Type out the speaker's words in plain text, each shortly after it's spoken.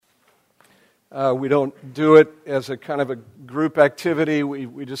We don't do it as a kind of a group activity.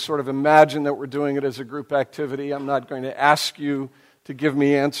 We just sort of imagine that we're doing it as a group activity. I'm not going to ask you to give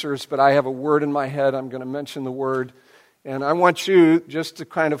me answers, but I have a word in my head. I'm going to mention the word. And I want you just to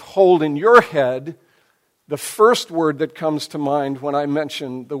kind of hold in your head the first word that comes to mind when I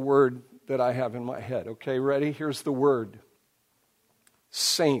mention the word that I have in my head. Okay, ready? Here's the word.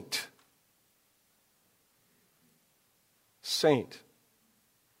 Saint. Saint.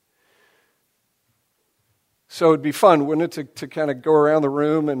 So it'd be fun, wouldn't it, to kind of go around the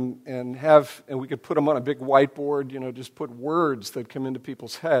room and we could put them on a big whiteboard, just put words that come into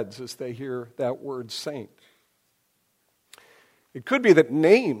people's heads as they hear that word saint. It could be that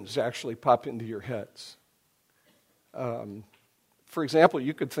names actually pop into your heads. For example,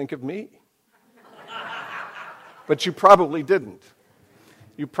 you could think of me. But you probably didn't.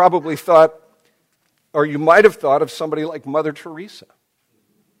 You probably thought, or you might have thought of somebody like Mother Teresa.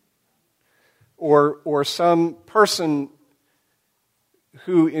 Or some person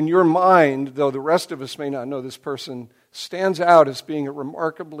who, in your mind, though the rest of us may not know this person, stands out as being a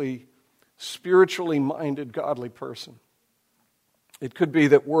remarkably spiritually minded, godly person. It could be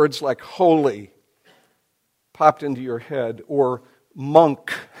that words like holy popped into your head, or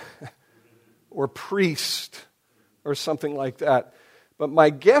monk, or priest, or something like that. But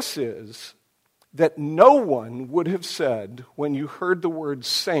my guess is that no one would have said, when you heard the word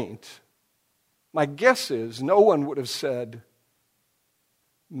saint, my guess is no one would have said,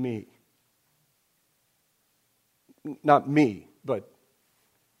 me. Not me, but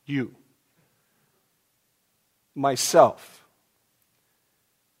you. Myself.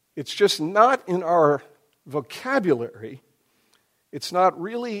 It's just not in our vocabulary. It's not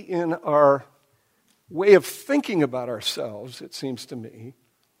really in our way of thinking about ourselves, it seems to me,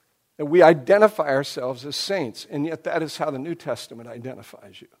 that we identify ourselves as saints. And yet that is how the New Testament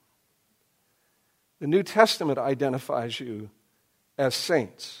identifies you. The New Testament identifies you as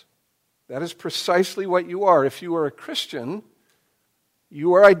saints. That is precisely what you are. If you are a Christian,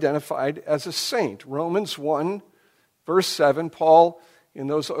 you are identified as a saint. Romans 1, verse 7, Paul, in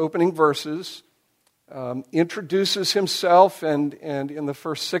those opening verses, introduces himself, and in the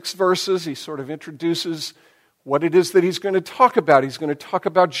first 6 verses, he sort of introduces what it is that he's going to talk about. He's going to talk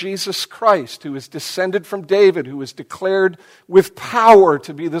about Jesus Christ, who is descended from David, who is declared with power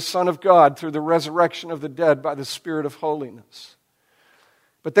to be the Son of God through the resurrection of the dead by the Spirit of holiness.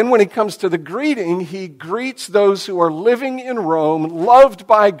 But then when he comes to the greeting, he greets those who are living in Rome, loved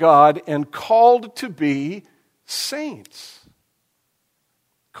by God, and called to be saints.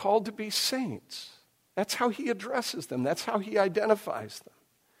 Called to be saints. That's how he addresses them. That's how he identifies them.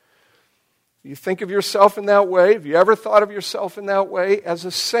 You think of yourself in that way? Have you ever thought of yourself in that way as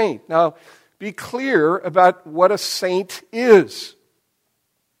a saint? Now, be clear about what a saint is.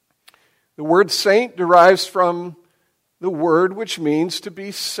 The word saint derives from the word which means to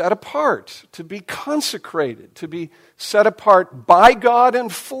be set apart, to be consecrated, to be set apart by God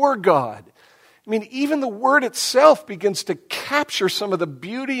and for God. I mean, even the word itself begins to capture some of the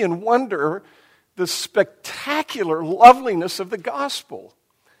beauty and wonder, the spectacular loveliness of the gospel.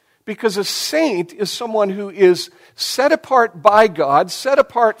 Because a saint is someone who is set apart by God, set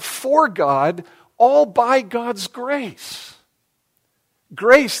apart for God, all by God's grace.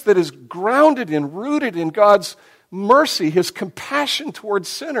 Grace that is grounded and rooted in God's mercy, His compassion towards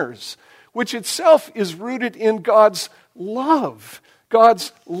sinners, which itself is rooted in God's love,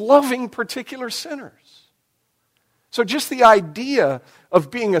 God's loving particular sinners. So just the idea of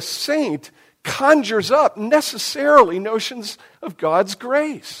being a saint conjures up necessarily notions of God's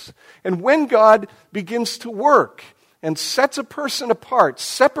grace. And when God begins to work and sets a person apart,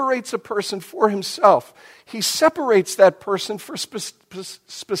 separates a person for himself, he separates that person for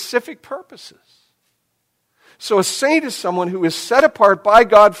specific purposes. So a saint is someone who is set apart by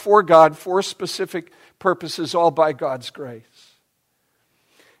God for specific purposes, all by God's grace.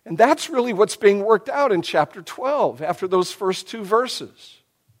 And that's really what's being worked out in chapter 12 after those first 2 verses.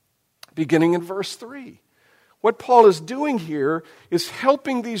 Beginning in verse 3. What Paul is doing here is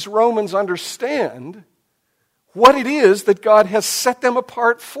helping these Romans understand what it is that God has set them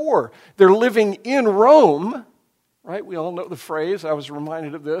apart for. They're living in Rome, right? We all know the phrase. I was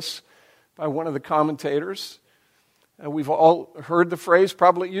reminded of this by one of the commentators. We've all heard the phrase,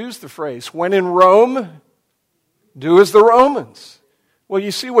 probably used the phrase, when in Rome, do as the Romans. Well,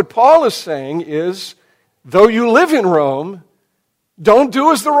 you see what Paul is saying is, though you live in Rome, don't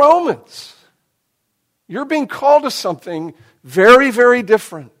do as the Romans. You're being called to something very, very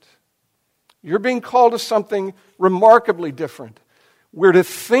different. You're being called to something remarkably different. We're to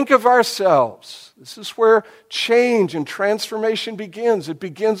think of ourselves. This is where change and transformation begins. It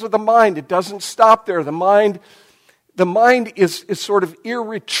begins with the mind. It doesn't stop there. The mind is sort of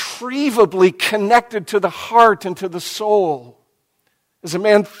irretrievably connected to the heart and to the soul. As a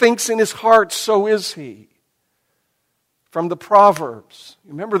man thinks in his heart, so is he. From the Proverbs.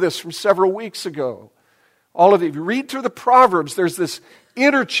 You remember this from several weeks ago. All of you, if you read through the Proverbs, there's this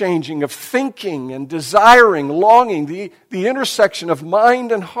interchanging of thinking and desiring, longing, the intersection of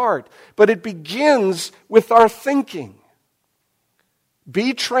mind and heart. But it begins with our thinking.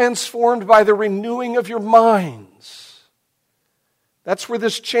 Be transformed by the renewing of your minds. That's where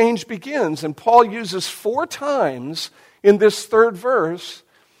this change begins. And Paul uses 4 times in this 3rd verse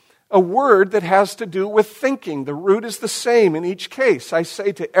a word that has to do with thinking. The root is the same in each case. I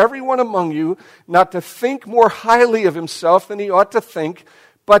say to everyone among you not to think more highly of himself than he ought to think,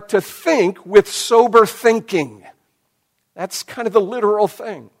 but to think with sober thinking. That's kind of the literal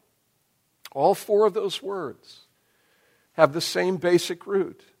thing. All 4 of those words have the same basic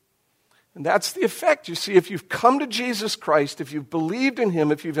root. And that's the effect. You see, if you've come to Jesus Christ, if you've believed in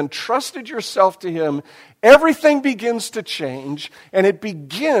Him, if you've entrusted yourself to Him, everything begins to change, and it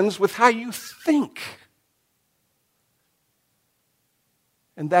begins with how you think.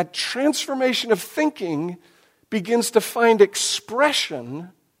 And that transformation of thinking begins to find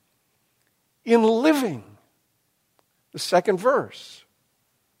expression in living. The 2nd verse.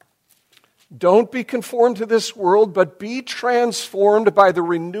 Don't be conformed to this world, but be transformed by the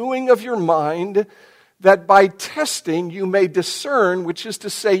renewing of your mind, that by testing you may discern, which is to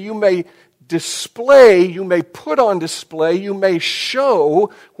say you may display, you may put on display, you may show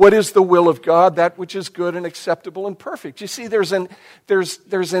what is the will of God, that which is good and acceptable and perfect. You see, there's an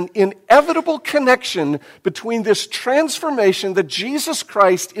inevitable connection between this transformation that Jesus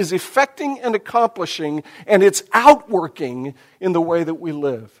Christ is effecting and accomplishing and its outworking in the way that we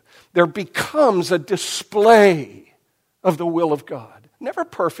live. There becomes a display of the will of God. Never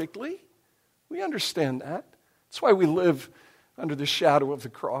perfectly. We understand that. That's why we live under the shadow of the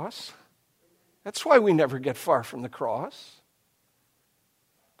cross. That's why we never get far from the cross.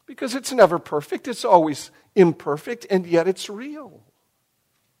 Because it's never perfect. It's always imperfect, and yet it's real.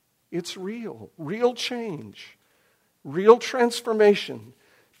 It's real. Real change. Real transformation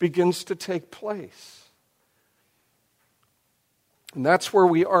begins to take place. And that's where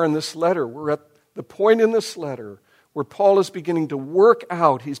we are in this letter. We're at the point in this letter where Paul is beginning to work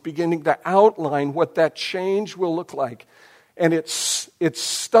out, he's beginning to outline what that change will look like. And it's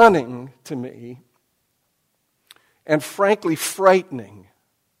stunning to me and frankly frightening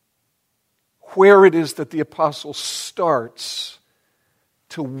where it is that the apostle starts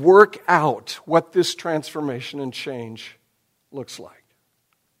to work out what this transformation and change looks like.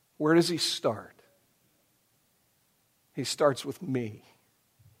 Where does he start? He starts with me.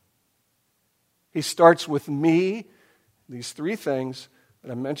 He starts with me, these 3 things that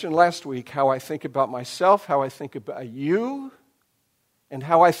I mentioned last week, how I think about myself, how I think about you, and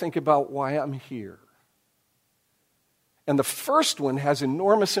how I think about why I'm here. And the first one has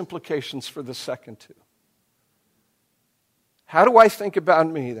enormous implications for the second 2. How do I think about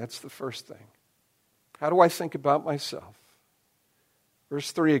me? That's the first thing. How do I think about myself?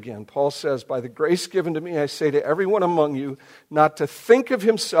 Verse 3 again, Paul says, by the grace given to me, I say to everyone among you, not to think of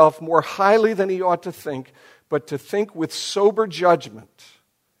himself more highly than he ought to think, but to think with sober judgment,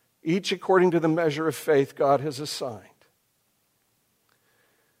 each according to the measure of faith God has assigned.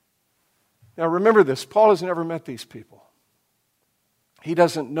 Now remember this, Paul has never met these people. He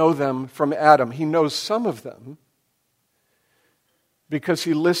doesn't know them from Adam. He knows some of them because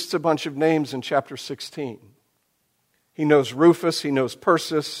he lists a bunch of names in chapter 16. He knows Rufus, he knows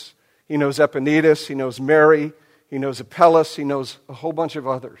Persis, he knows Epaenetus, he knows Mary, he knows Apelles, he knows a whole bunch of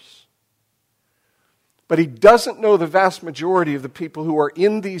others. But he doesn't know the vast majority of the people who are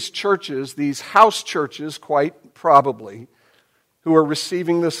in these churches, these house churches, quite probably, who are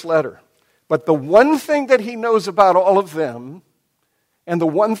receiving this letter. But the one thing that he knows about all of them, and the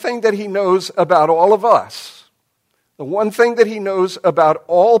one thing that he knows about all of us, the one thing that he knows about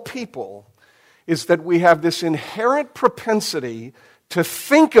all people, is that we have this inherent propensity to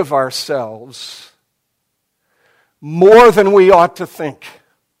think of ourselves more than we ought to think.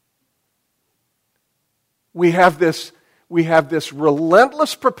 We have this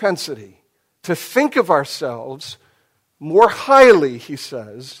relentless propensity to think of ourselves more highly, he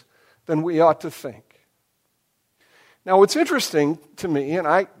says, than we ought to think. Now, what's interesting to me, and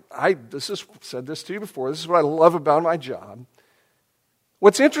I said this to you before, this is what I love about my job.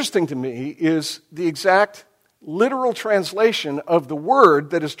 What's interesting to me is the exact literal translation of the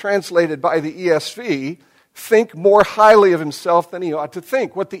word that is translated by the ESV think more highly of himself than he ought to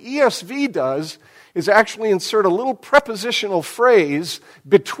think. What the ESV does is actually insert a little prepositional phrase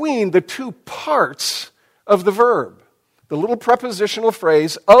between the two parts of the verb. The little prepositional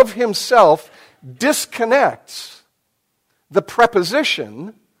phrase of himself disconnects the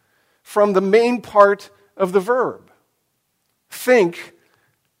preposition from the main part of the verb. Think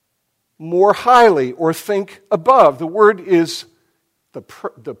more highly or think above. The word is, the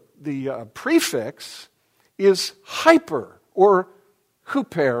prefix is hyper or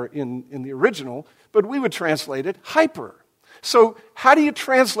huper in the original, but we would translate it hyper. So how do you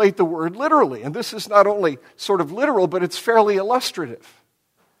translate the word literally? And this is not only sort of literal, but it's fairly illustrative.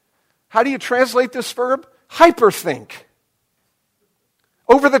 How do you translate this verb? Hyperthink.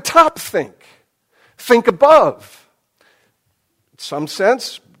 Over the top think. Think above. In some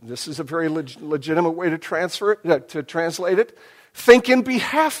sense, this is a very legitimate way to translate it. Think in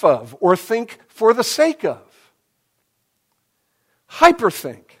behalf of or think for the sake of.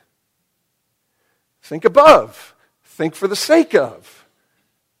 Hyperthink. Think above. Think for the sake of.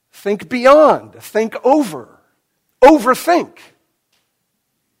 Think beyond. Think over. Overthink.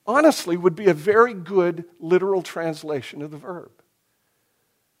 Honestly, would be a very good literal translation of the verb.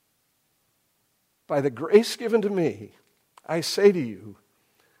 By the grace given to me, I say to you,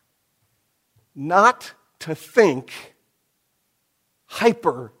 not to think,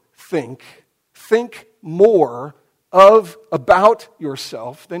 hyperthink, think more about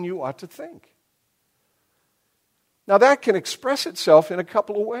yourself than you ought to think. Now that can express itself in a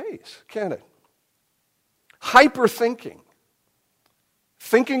couple of ways, can't it? Hyperthinking,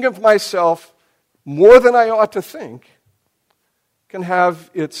 thinking of myself more than I ought to think, can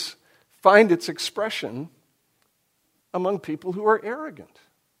find its expression among people who are arrogant,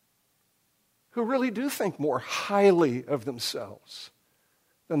 who really do think more highly of themselves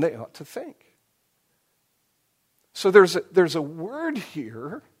than they ought to think. So there's a word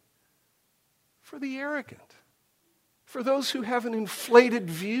here for the arrogant, for those who have an inflated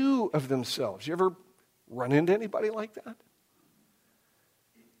view of themselves. You ever run into anybody like that?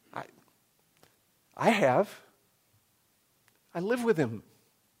 I have. I live with him.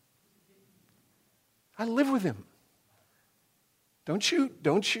 I live with him. Don't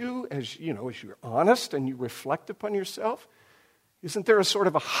you, as you're honest and you reflect upon yourself, isn't there a sort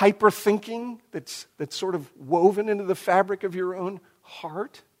of a hyper-thinking that's sort of woven into the fabric of your own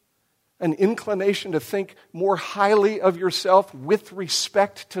heart? An inclination to think more highly of yourself with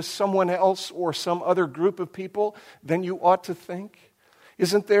respect to someone else or some other group of people than you ought to think?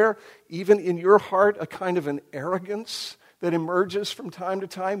 Isn't there, even in your heart, a kind of an arrogance that emerges from time to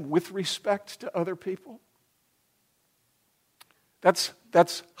time with respect to other people? That's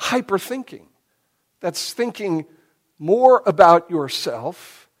hyper-thinking. That's thinking more about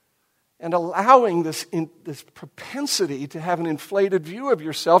yourself and allowing this propensity to have an inflated view of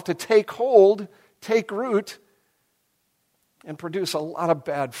yourself to take hold, take root, and produce a lot of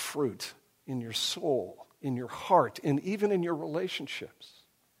bad fruit in your soul, in your heart, and even in your relationships.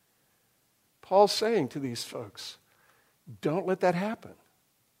 Paul's saying to these folks, don't let that happen.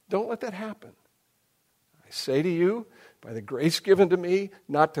 Don't let that happen. I say to you, by the grace given to me,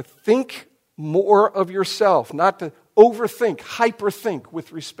 not to think more of yourself, not to overthink, hyperthink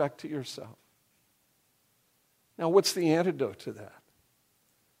with respect to yourself. Now, what's the antidote to that?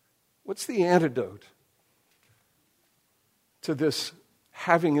 What's the antidote to this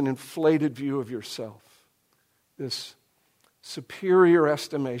having an inflated view of yourself, this superior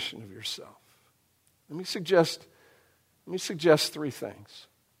estimation of yourself? Let me suggest three things.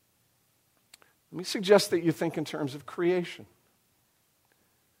 Let me suggest that you think in terms of creation.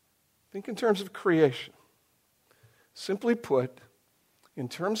 Think in terms of creation. Simply put, in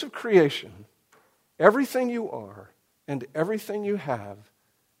terms of creation, everything you are and everything you have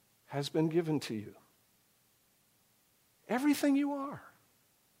has been given to you. Everything you are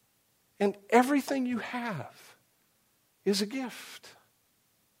and everything you have is a gift.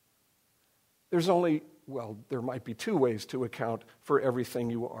 There might be two ways to account for everything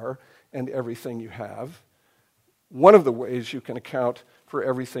you are and everything you have. One of the ways you can account for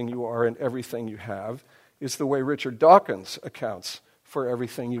everything you are and everything you have is the way Richard Dawkins accounts for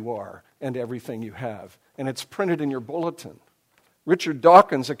everything you are and everything you have. And it's printed in your bulletin. Richard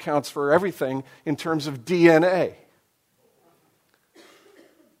Dawkins accounts for everything in terms of DNA.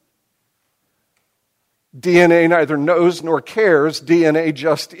 DNA neither knows nor cares. DNA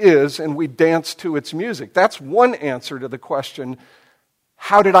just is, and we dance to its music. That's one answer to the question,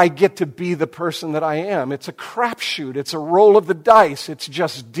 how did I get to be the person that I am? It's a crapshoot. It's a roll of the dice. It's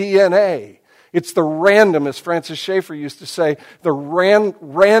just DNA. It's the random, as Francis Schaeffer used to say, the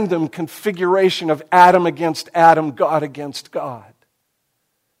random configuration of Adam against Adam, God against God.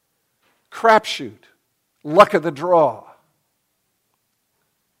 Crapshoot, luck of the draw.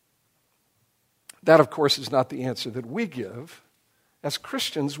 That, of course, is not the answer that we give. As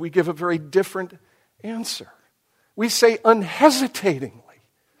Christians, we give a very different answer. We say unhesitatingly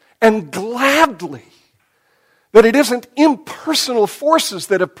and gladly that it isn't impersonal forces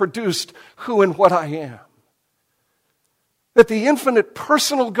that have produced who and what I am. That the infinite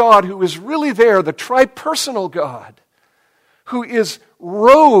personal God who is really there, the tripersonal God, who is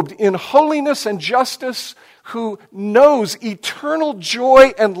robed in holiness and justice, who knows eternal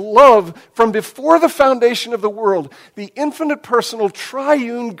joy and love from before the foundation of the world, the infinite personal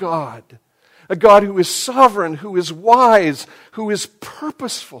triune God, a God who is sovereign, who is wise, who is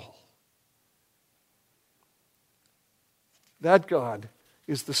purposeful. That God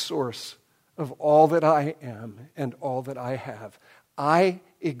is the source of all that I am and all that I have. I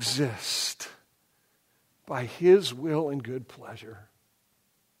exist by His will and good pleasure.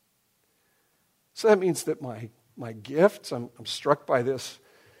 So that means that my gifts, I'm struck by this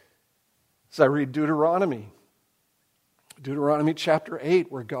as I read Deuteronomy chapter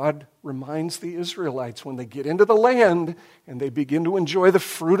 8, where God reminds the Israelites when they get into the land and they begin to enjoy the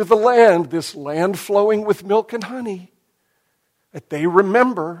fruit of the land, this land flowing with milk and honey, that they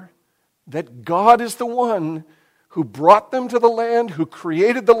remember that God is the one who brought them to the land, who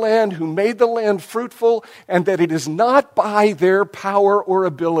created the land, who made the land fruitful, and that it is not by their power or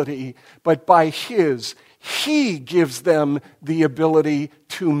ability, but by His. He gives them the ability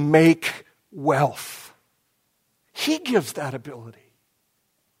to make wealth. He gives that ability.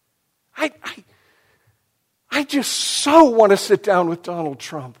 I just so want to sit down with Donald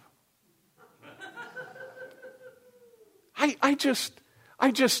Trump. I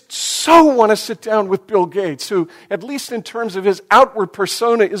just so want to sit down with Bill Gates, who, at least in terms of his outward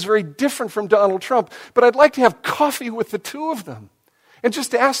persona, is very different from Donald Trump. But I'd like to have coffee with the two of them and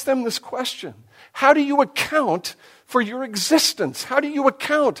just ask them this question. How do you account for your existence? How do you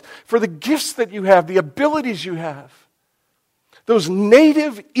account for the gifts that you have, the abilities you have? Those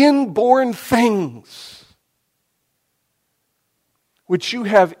native, inborn things which you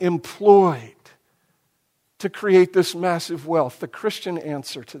have employed to create this massive wealth. The Christian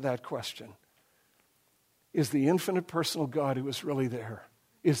answer to that question is the infinite personal God who is really there,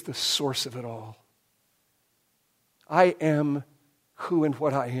 is the source of it all. I am who and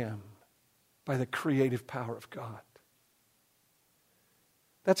what I am by the creative power of God.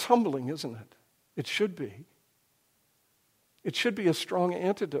 That's humbling, isn't it? It should be. It should be a strong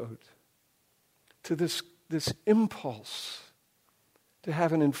antidote to this impulse to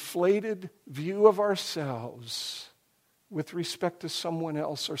have an inflated view of ourselves with respect to someone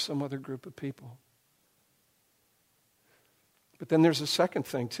else or some other group of people. But then there's a second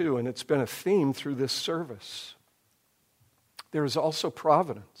thing too, and it's been a theme through this service. There is also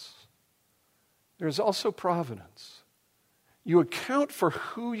providence. There is also providence. You account for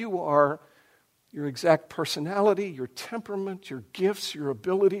who you are, your exact personality, your temperament, your gifts, your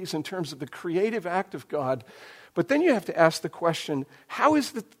abilities in terms of the creative act of God. But then you have to ask the question, how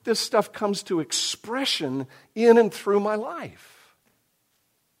is it this stuff comes to expression in and through my life?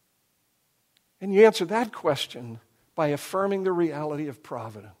 And you answer that question by affirming the reality of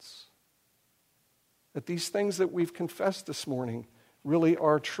providence. That these things that we've confessed this morning really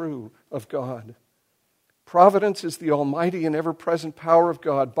are true of God. Providence is the almighty and ever-present power of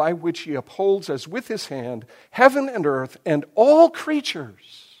God by which He upholds as with His hand heaven and earth and all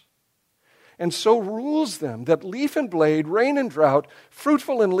creatures, and so rules them that leaf and blade, rain and drought,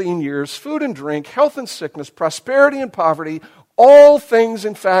 fruitful and lean years, food and drink, health and sickness, prosperity and poverty, all things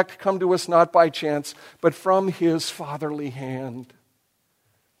in fact come to us not by chance, but from His fatherly hand.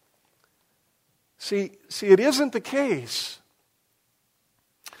 See, it isn't the case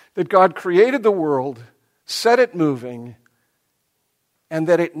that God created the world, set it moving, and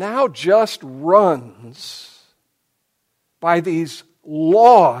that it now just runs by these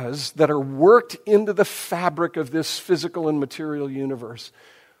laws that are worked into the fabric of this physical and material universe.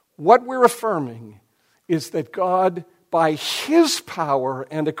 What we're affirming is that God, by His power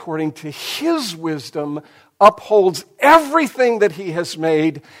and according to His wisdom, upholds everything that He has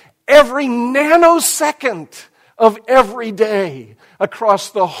made, every nanosecond of every day, across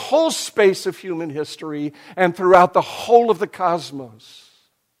the whole space of human history and throughout the whole of the cosmos.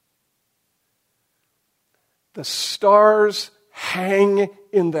 The stars hang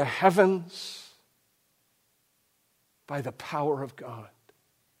in the heavens by the power of God.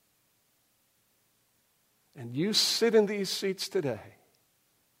 And you sit in these seats today,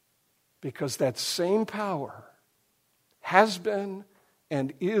 Because that same power has been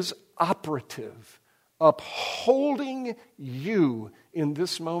and is operative, upholding you in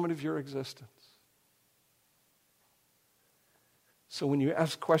this moment of your existence. So when you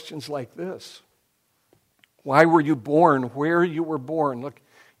ask questions like this, why were you born, where you were born? Look,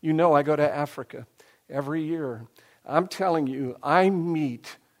 you know I go to Africa every year. I'm telling you, I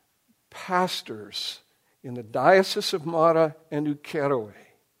meet pastors in the Diocese of Mara and Ukerewe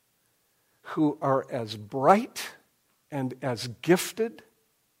who are as bright and as gifted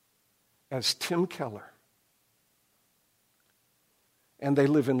as Tim Keller. And they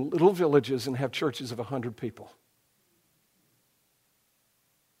live in little villages and have churches of 100 people.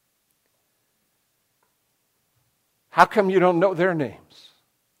 How come you don't know their names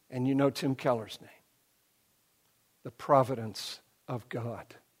and you know Tim Keller's name? The providence of God.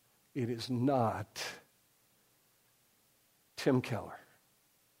 It is not Tim Keller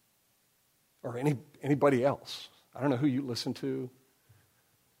or anybody else. I don't know who you listen to.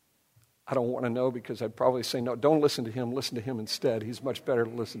 I don't want to know because I'd probably say, no, don't listen to him. Listen to him instead. He's much better to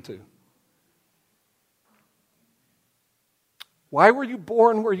listen to. Why were you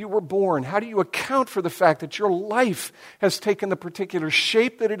born where you were born? How do you account for the fact that your life has taken the particular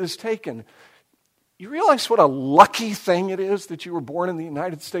shape that it has taken? You realize what a lucky thing it is that you were born in the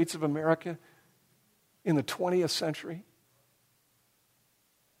United States of America in the 20th century?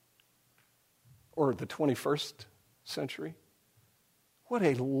 Or the 21st century? What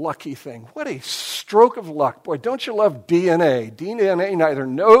a lucky thing. What a stroke of luck. Boy, don't you love DNA? DNA neither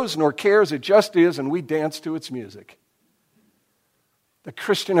knows nor cares. It just is, and we dance to its music. The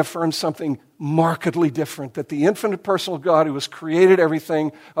Christian affirms something markedly different, that the infinite personal God who has created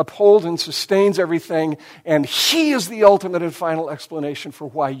everything, upholds and sustains everything, and He is the ultimate and final explanation for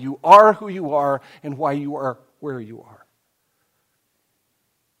why you are who you are and why you are where you are.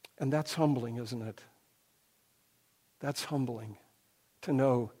 And that's humbling, isn't it? That's humbling to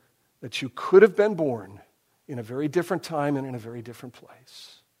know that you could have been born in a very different time and in a very different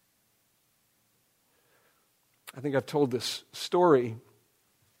place. I think I've told this story.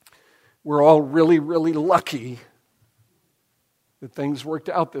 We're all really, really lucky that things worked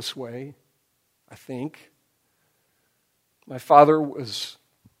out this way, I think. My father was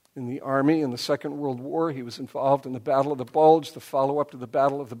in the Army in the Second World War. He was involved in the Battle of the Bulge, the follow-up to the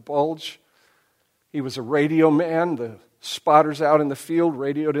Battle of the Bulge. He was a radio man. The spotters out in the field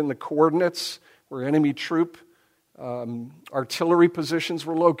radioed in the coordinates where enemy troop artillery positions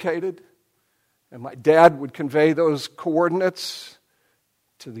were located. And my dad would convey those coordinates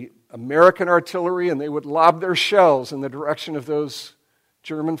to the American artillery, and they would lob their shells in the direction of those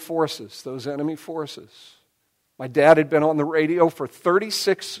German forces, those enemy forces. My dad had been on the radio for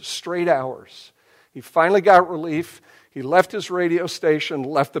 36 straight hours. He finally got relief. He left his radio station,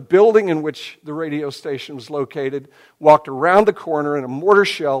 left the building in which the radio station was located, walked around the corner, and a mortar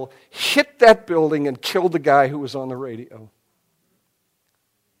shell hit that building and killed the guy who was on the radio.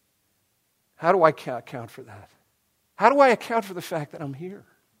 How do I account for that? How do I account for the fact that I'm here?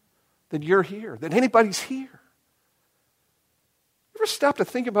 That you're here? That anybody's here? You ever stop to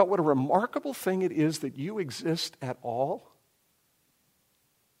think about what a remarkable thing it is that you exist at all?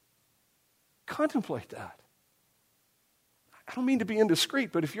 Contemplate that. I don't mean to be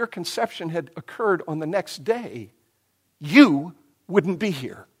indiscreet, but if your conception had occurred on the next day, you wouldn't be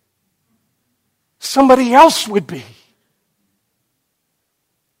here. Somebody else would be.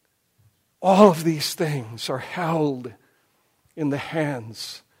 All of these things are held in the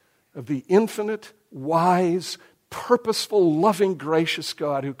hands of the infinite, wise, purposeful, loving, gracious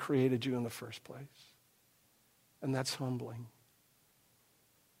God who created you in the first place. And that's humbling.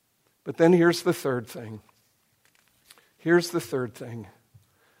 But then here's the third thing. Here's the third thing.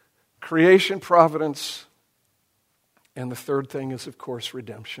 Creation, providence, and the third thing is, of course,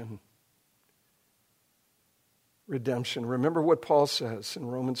 redemption. Redemption. Remember what Paul says in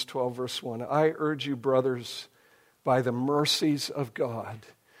Romans 12, verse 1. I urge you, brothers, by the mercies of God,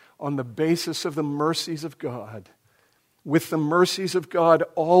 on the basis of the mercies of God, with the mercies of God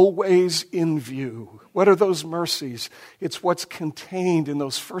always in view. What are those mercies? It's what's contained in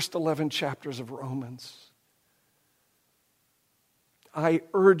those first 11 chapters of Romans. I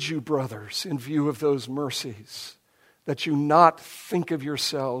urge you, brothers, in view of those mercies, that you not think of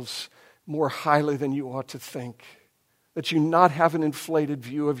yourselves more highly than you ought to think, that you not have an inflated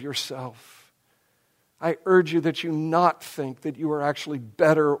view of yourself. I urge you that you not think that you are actually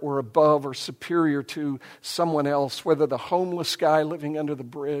better or above or superior to someone else, whether the homeless guy living under the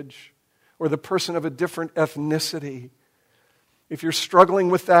bridge or the person of a different ethnicity. If you're struggling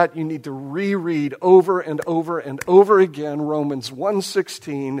with that, you need to reread over and over and over again Romans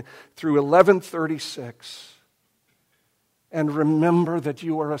 1:16 through 11:36. And remember that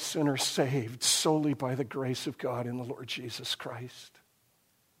you are a sinner saved solely by the grace of God in the Lord Jesus Christ.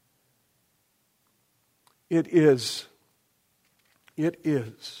 It is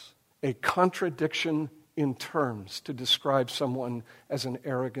a contradiction in terms to describe someone as an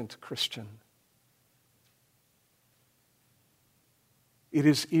arrogant Christian. It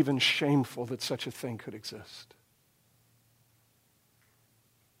is even shameful that such a thing could exist.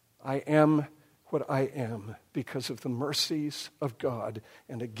 I am what I am because of the mercies of God.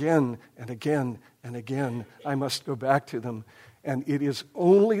 And again and again and again, I must go back to them. And it is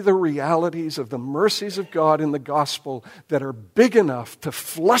only the realities of the mercies of God in the gospel that are big enough to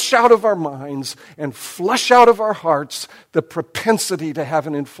flush out of our minds and flush out of our hearts the propensity to have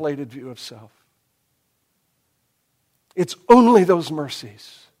an inflated view of self. It's only those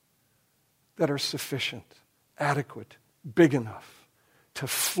mercies that are sufficient, adequate, big enough to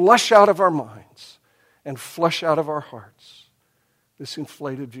flush out of our minds and flush out of our hearts this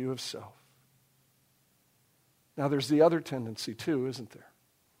inflated view of self. Now, there's the other tendency too, isn't there?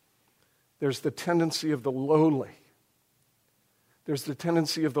 There's the tendency of the lowly. There's the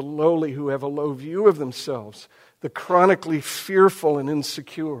tendency of the lowly who have a low view of themselves, the chronically fearful and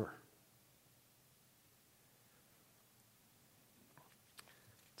insecure.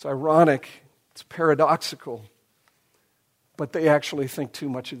 It's ironic, it's paradoxical, but they actually think too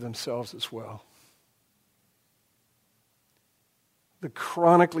much of themselves as well. The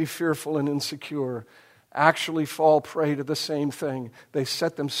chronically fearful and insecure actually fall prey to the same thing. They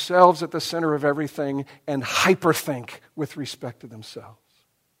set themselves at the center of everything and hyperthink with respect to themselves.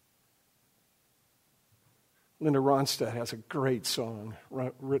 Linda Ronstadt has a great song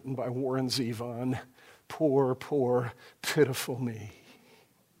written by Warren Zevon, "Poor, poor, pitiful me."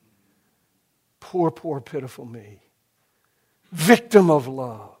 Poor, poor, pitiful me. Victim of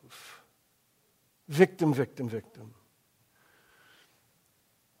love. Victim, victim, victim.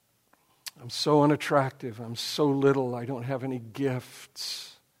 I'm so unattractive. I'm so little. I don't have any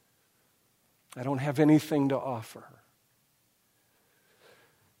gifts. I don't have anything to offer.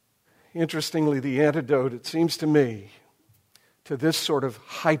 Interestingly, the antidote, it seems to me, to this sort of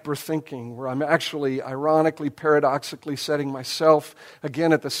hyper-thinking, where I'm actually, ironically, paradoxically setting myself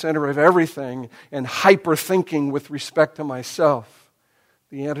again at the center of everything and hyper-thinking with respect to myself,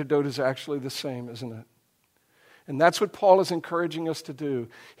 the antidote is actually the same, isn't it? And that's what Paul is encouraging us to do.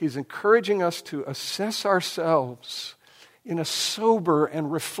 He's encouraging us to assess ourselves in a sober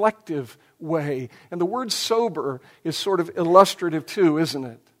and reflective way. And the word sober is sort of illustrative too, isn't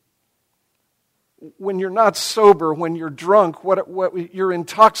it? When you're not sober, when you're drunk, you're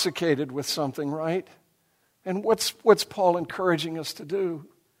intoxicated with something, right? And what's Paul encouraging us to do?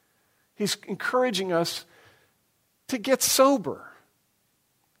 He's encouraging us to get sober,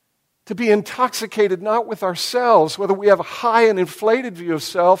 to be intoxicated not with ourselves, whether we have a high and inflated view of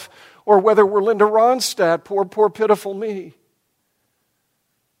self, or whether we're Linda Ronstadt, poor, poor, pitiful me.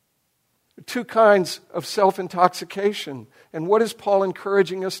 Two kinds of self-intoxication. And what is Paul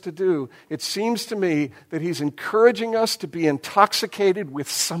encouraging us to do? It seems to me that he's encouraging us to be intoxicated with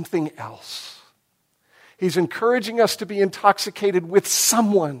something else. He's encouraging us to be intoxicated with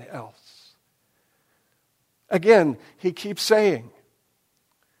someone else. Again, he keeps saying,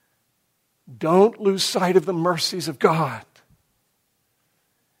 don't lose sight of the mercies of God.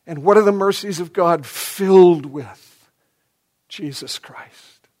 And what are the mercies of God filled with? Jesus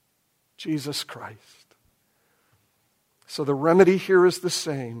Christ. Jesus Christ. So the remedy here is the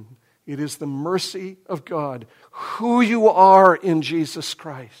same. It is the mercy of God. Who you are in Jesus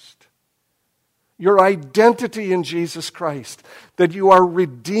Christ. Your identity in Jesus Christ. That you are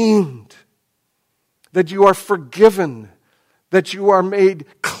redeemed. That you are forgiven. That you are made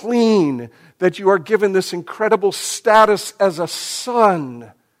clean. That you are given this incredible status as a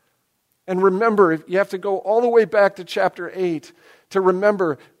son. And remember, you have to go all the way back to chapter 8 to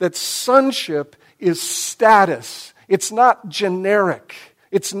remember that sonship is status. It's not generic.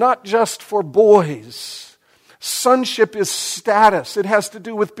 It's not just for boys. Sonship is status. It has to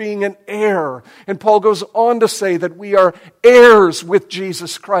do with being an heir. And Paul goes on to say that we are heirs with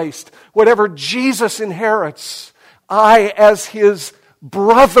Jesus Christ. Whatever Jesus inherits, I as his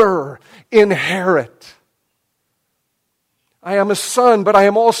brother inherit. I am a son, but I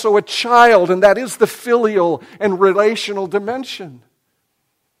am also a child, and that is the filial and relational dimension.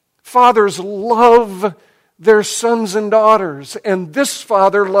 Fathers love their sons and daughters, and this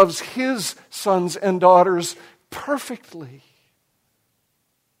father loves his sons and daughters perfectly.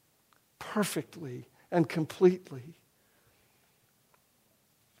 Perfectly and completely.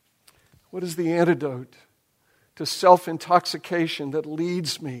 What is the antidote to self-intoxication that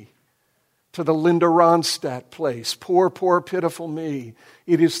leads me to the Linda Ronstadt place? Poor, poor, pitiful me.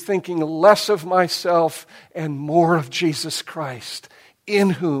 It is thinking less of myself and more of Jesus Christ, in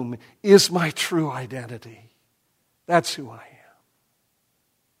whom is my true identity. That's who I am.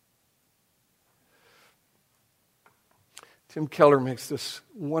 Tim Keller makes this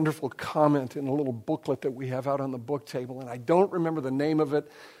wonderful comment in a little booklet that we have out on the book table, and I don't remember the name of it,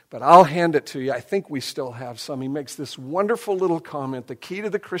 but I'll hand it to you. I think we still have some. He makes this wonderful little comment. The key to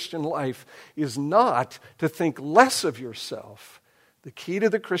the Christian life is not to think less of yourself. The key to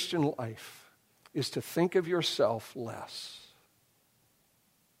the Christian life is to think of yourself less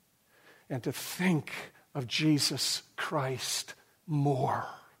and to think of Jesus Christ more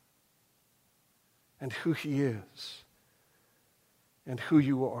and who He is and who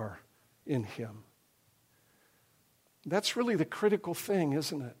you are in Him. That's really the critical thing,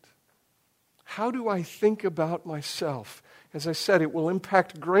 isn't it? How do I think about myself? As I said, it will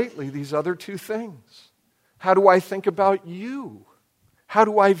impact greatly these other two things. How do I think about you? How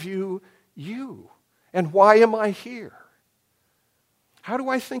do I view you? And why am I here? How do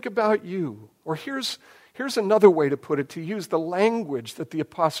I think about you? Or here's another way to put it, to use the language that the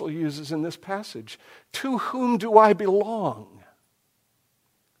apostle uses in this passage. To whom do I belong?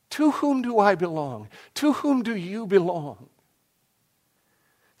 To whom do I belong? To whom do you belong?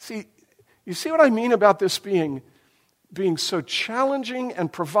 See, you see what I mean about this being so challenging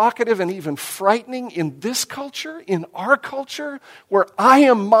and provocative and even frightening in this culture, in our culture, where I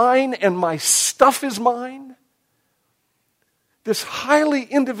am mine and my stuff is mine? This highly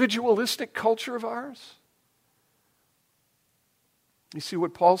individualistic culture of ours? You see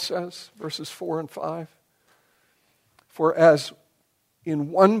what Paul says, verses 4 and 5? For as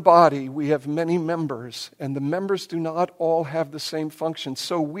in one body we have many members, and the members do not all have the same function.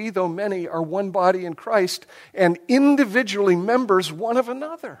 So we, though many, are one body in Christ, and individually members one of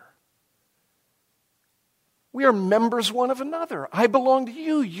another. We are members one of another. I belong to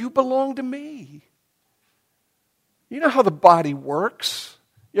you, you belong to me. You know how the body works?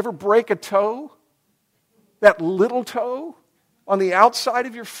 You ever break a toe? That little toe on the outside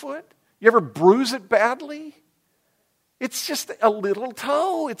of your foot? You ever bruise it badly? It's just a little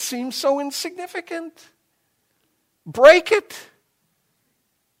toe. It seems so insignificant. Break it.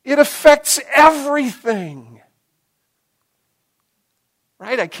 It affects everything.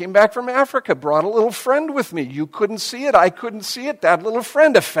 Right? I came back from Africa, brought a little friend with me. You couldn't see it. I couldn't see it. That little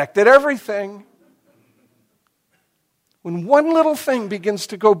friend affected everything. When one little thing begins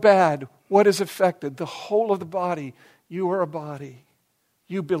to go bad, what is affected? The whole of the body. You are a body.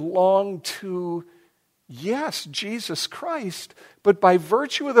 You belong to, yes, Jesus Christ, but by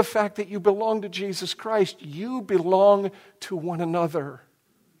virtue of the fact that you belong to Jesus Christ, you belong to one another.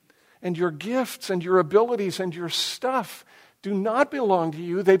 And your gifts and your abilities and your stuff do not belong to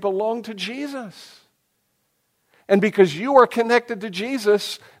you, they belong to Jesus. And because you are connected to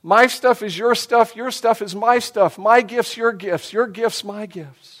Jesus, my stuff is your stuff is my stuff, my gifts, your gifts, my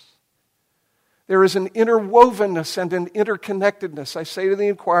gifts. There is an interwovenness and an interconnectedness. I say to the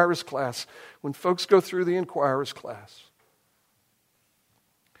Inquirer's class, when folks go through the Inquirer's class,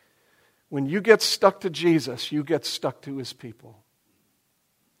 when you get stuck to Jesus, you get stuck to His people.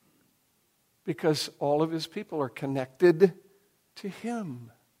 Because all of His people are connected to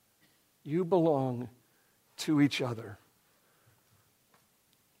Him. You belong to each other.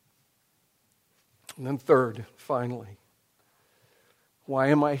 And then third, finally, why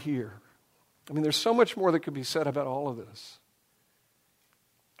am I here? I mean, there's so much more that could be said about all of this.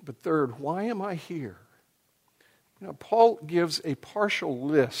 But third, why am I here? You know, Paul gives a partial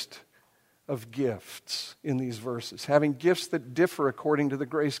list of gifts in these verses. Having gifts that differ according to the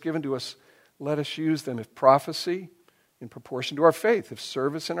grace given to us, let us use them. If prophecy, in proportion to our faith. If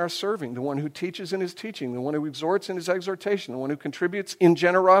service, in our serving. The one who teaches in his teaching. The one who exhorts in his exhortation. The one who contributes in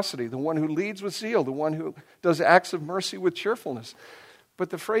generosity. The one who leads with zeal. The one who does acts of mercy with cheerfulness. But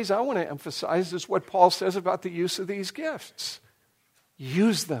the phrase I want to emphasize is what Paul says about the use of these gifts.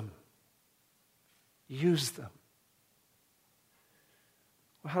 Use them. Use them.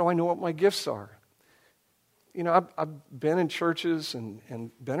 Well, how do I know what my gifts are? You know, I've been in churches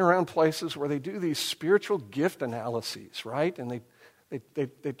and been around places where they do these spiritual gift analyses, right? And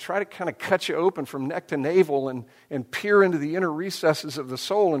they try to kind of cut you open from neck to navel and peer into the inner recesses of the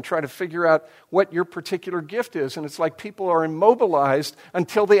soul and try to figure out what your particular gift is. And it's like people are immobilized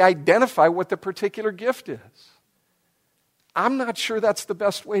until they identify what the particular gift is. I'm not sure that's the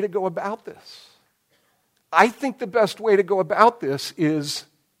best way to go about this. I think the best way to go about this is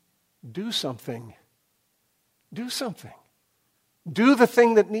do something. Do something. Do the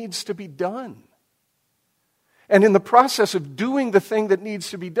thing that needs to be done. And in the process of doing the thing that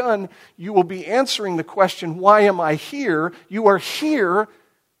needs to be done, you will be answering the question, why am I here? You are here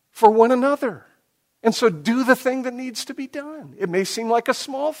for one another. And so do the thing that needs to be done. It may seem like a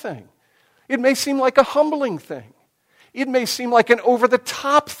small thing. It may seem like a humbling thing. It may seem like an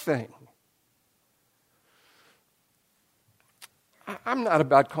over-the-top thing. I'm not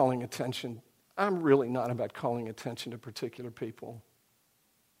about calling attention. I'm really not about calling attention to particular people.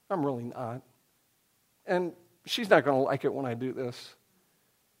 I'm really not. And she's not going to like it when I do this.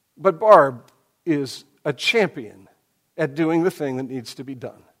 But Barb is a champion at doing the thing that needs to be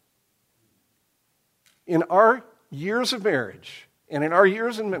done. In our years of marriage and in our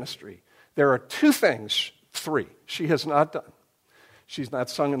years in ministry, there are three, she has not done. She's not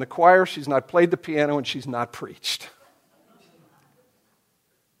sung in the choir, she's not played the piano, and she's not preached.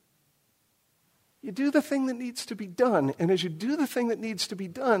 You do the thing that needs to be done, and as you do the thing that needs to be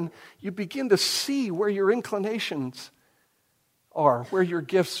done, you begin to see where your inclinations are, where your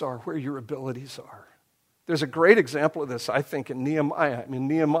gifts are, where your abilities are. There's a great example of this, I think, in Nehemiah. I'm in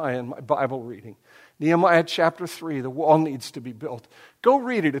Nehemiah in my Bible reading. Nehemiah chapter 3, the wall needs to be built. Go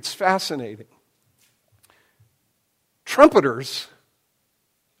read it, it's fascinating. Trumpeters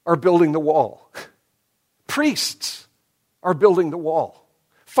are building the wall. Priests are building the wall.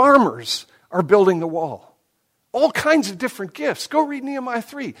 Farmers are building the wall. All kinds of different gifts. Go read Nehemiah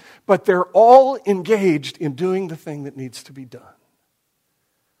 3. But they're all engaged in doing the thing that needs to be done.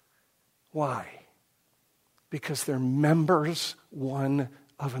 Why? Because they're members one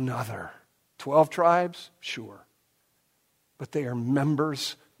of another. 12 tribes? Sure. But they are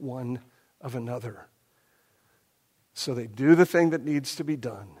members one of another. So they do the thing that needs to be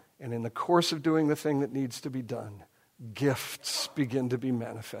done. And in the course of doing the thing that needs to be done, gifts begin to be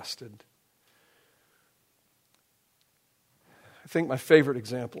manifested. I think my favorite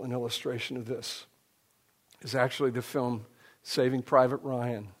example and illustration of this is actually the film Saving Private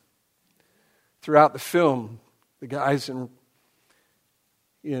Ryan. Throughout the film, the guys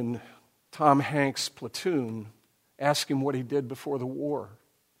in Tom Hanks' platoon ask him what he did before the war.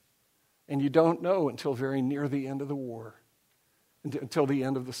 And you don't know until very near the end of the war, until the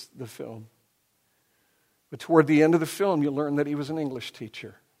end of the film. But toward the end of the film, you learn that he was an English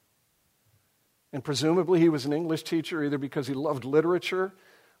teacher. And presumably he was an English teacher either because he loved literature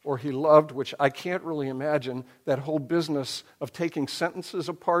or he loved, which I can't really imagine, that whole business of taking sentences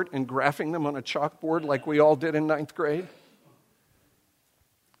apart and graphing them on a chalkboard like we all did in 9th grade.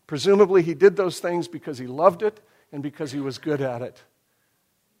 Presumably he did those things because he loved it and because he was good at it.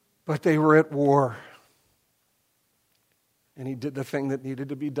 But they were at war. And he did the thing that needed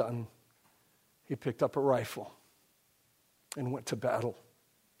to be done. He picked up a rifle and went to battle.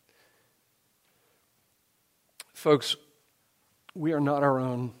 Folks, we are not our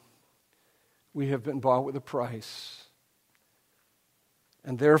own. We have been bought with a price.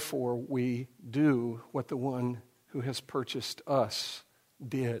 And therefore, we do what the one who has purchased us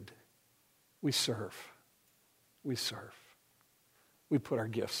did. We serve. We serve. We put our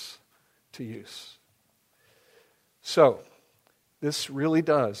gifts to use. So, this really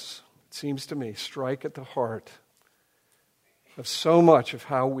does, it seems to me, strike at the heart of so much of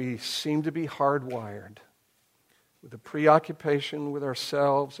how we seem to be hardwired with a preoccupation with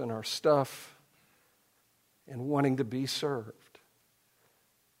ourselves and our stuff and wanting to be served.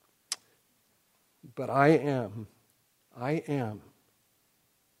 But I am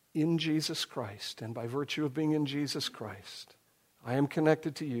in Jesus Christ, and by virtue of being in Jesus Christ, I am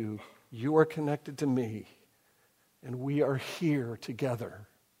connected to you, you are connected to me, and we are here together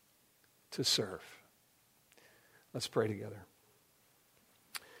to serve. Let's pray together.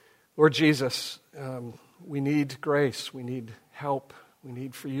 Lord Jesus, we need grace, we need help, we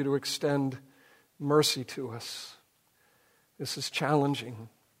need for you to extend mercy to us. This is challenging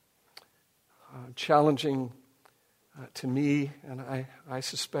to me, and I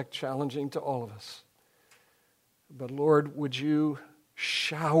suspect challenging to all of us. But Lord, would you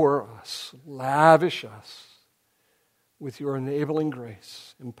shower us, lavish us with your enabling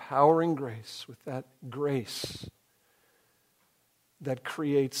grace, empowering grace, with that grace that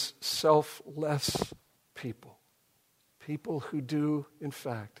creates selfless people. People who do, in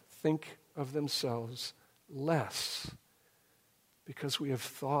fact, think of themselves less because we have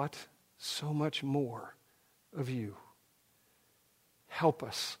thought so much more of you. Help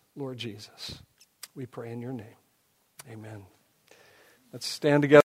us, Lord Jesus. We pray in your name. Amen. Let's stand together.